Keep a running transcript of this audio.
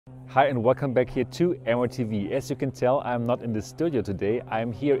Hi and welcome back here to MRTV. As you can tell, I'm not in the studio today.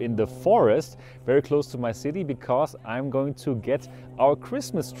 I'm here in the forest, very close to my city, because I'm going to get our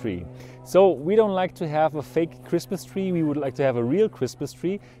Christmas tree. So we don't like to have a fake Christmas tree, we would like to have a real Christmas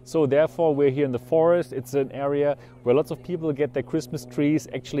tree. So therefore we're here in the forest. It's an area where lots of people get their Christmas trees.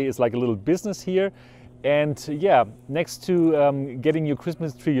 Actually, it's like a little business here. And yeah, next to getting your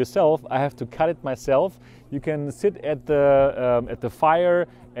Christmas tree yourself, I have to cut it myself. You can sit at the fire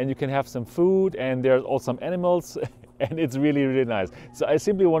and you can have some food, and there's also some animals and it's really, really nice. So I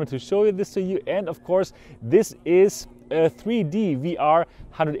simply wanted to show you this to you, and of course this is a 3D VR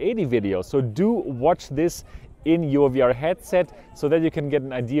 180 video. So do watch this in your VR headset so that you can get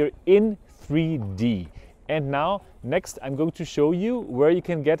an idea in 3D. And now, next I'm going to show you where you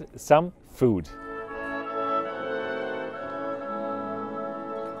can get some food.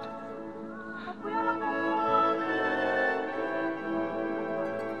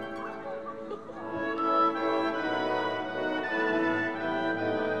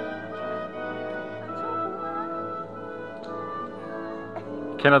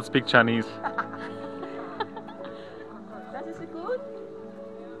 Cannot speak Chinese. That is good.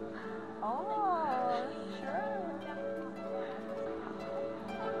 Oh, sure.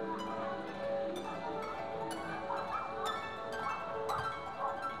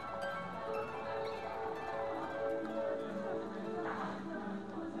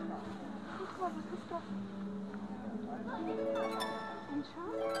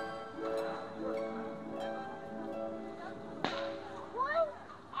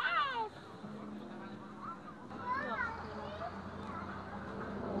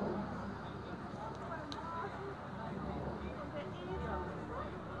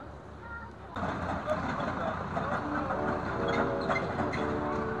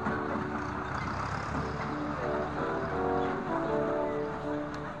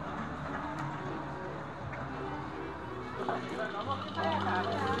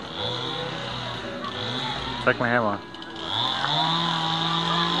 Check my hammer.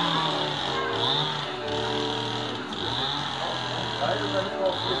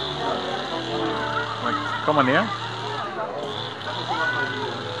 Komm mal näher.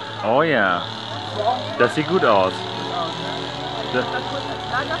 Oh ja, das sieht gut aus.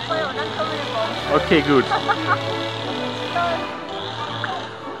 Okay, gut.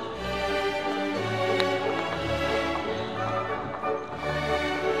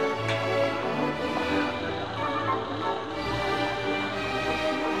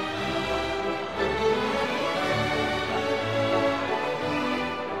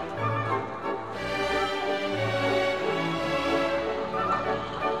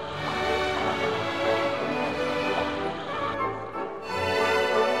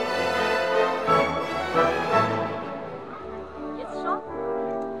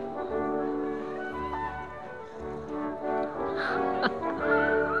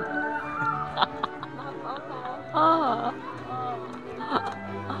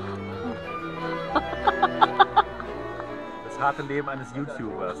 Das harte Leben eines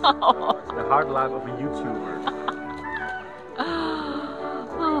YouTubers. The hard life of a YouTuber.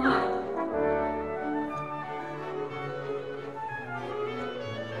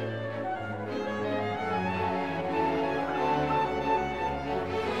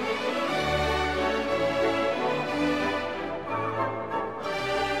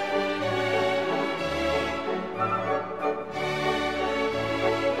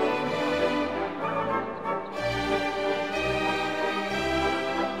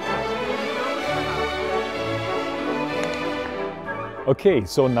 Okay,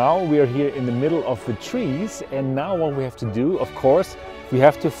 so now we are here in the middle of the trees, and now what we have to do, of course, we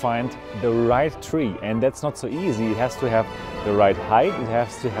have to find the right tree, and that's not so easy. It has to have the right height, it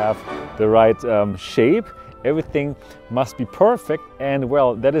has to have the right shape. Everything must be perfect, and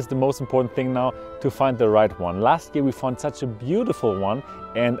well, that is the most important thing now, to find the right one. Last year we found such a beautiful one,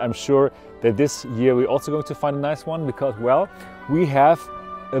 and I'm sure that this year we're also going to find a nice one, because well, we have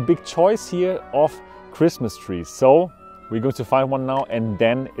a big choice here of Christmas trees. So we're going to find one now, and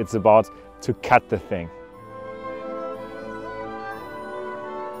then it's about to cut the thing.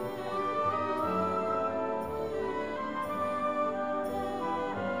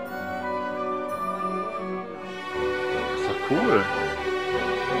 Ist doch cool.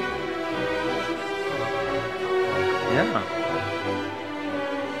 Ja.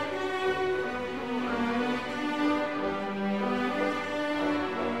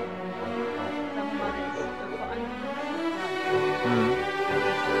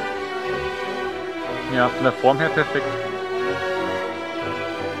 Ja, von der Form her perfekt.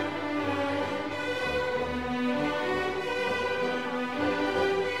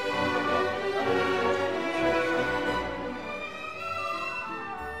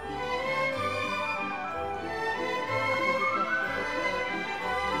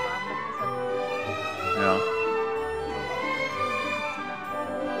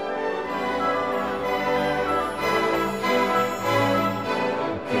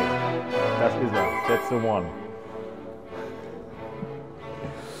 the one.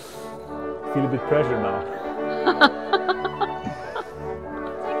 Feel a bit pressure now.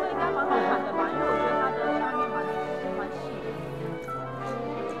 这个应该蛮好看的吧，因为我觉得它的下面蛮细的。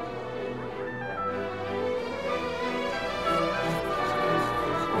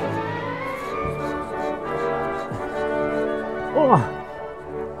哇！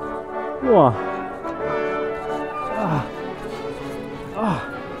哇！啊！啊！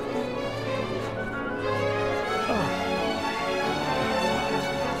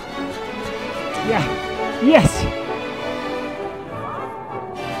 Yeah, yes.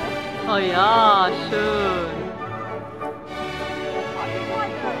 Oh ja, schön.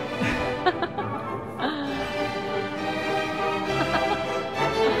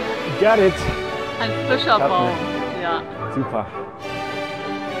 Got it. Ein frischer Baum. Ja. Super.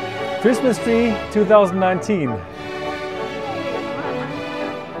 Christmas tree 2019.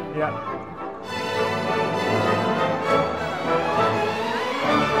 Yeah.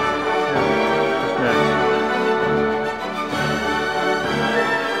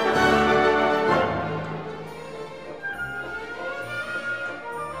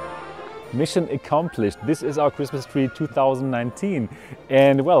 Mission accomplished. This is our Christmas tree 2019.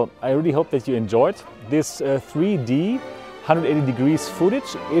 And well, I really hope that you enjoyed this 3D 180 degrees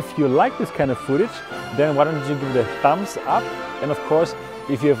footage. If you like this kind of footage, then why don't you give it a thumbs up? And of course,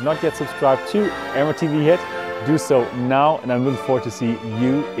 if you have not yet subscribed to MRTV yet, do so now. And I'm looking forward to see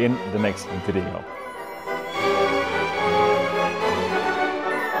you in the next video.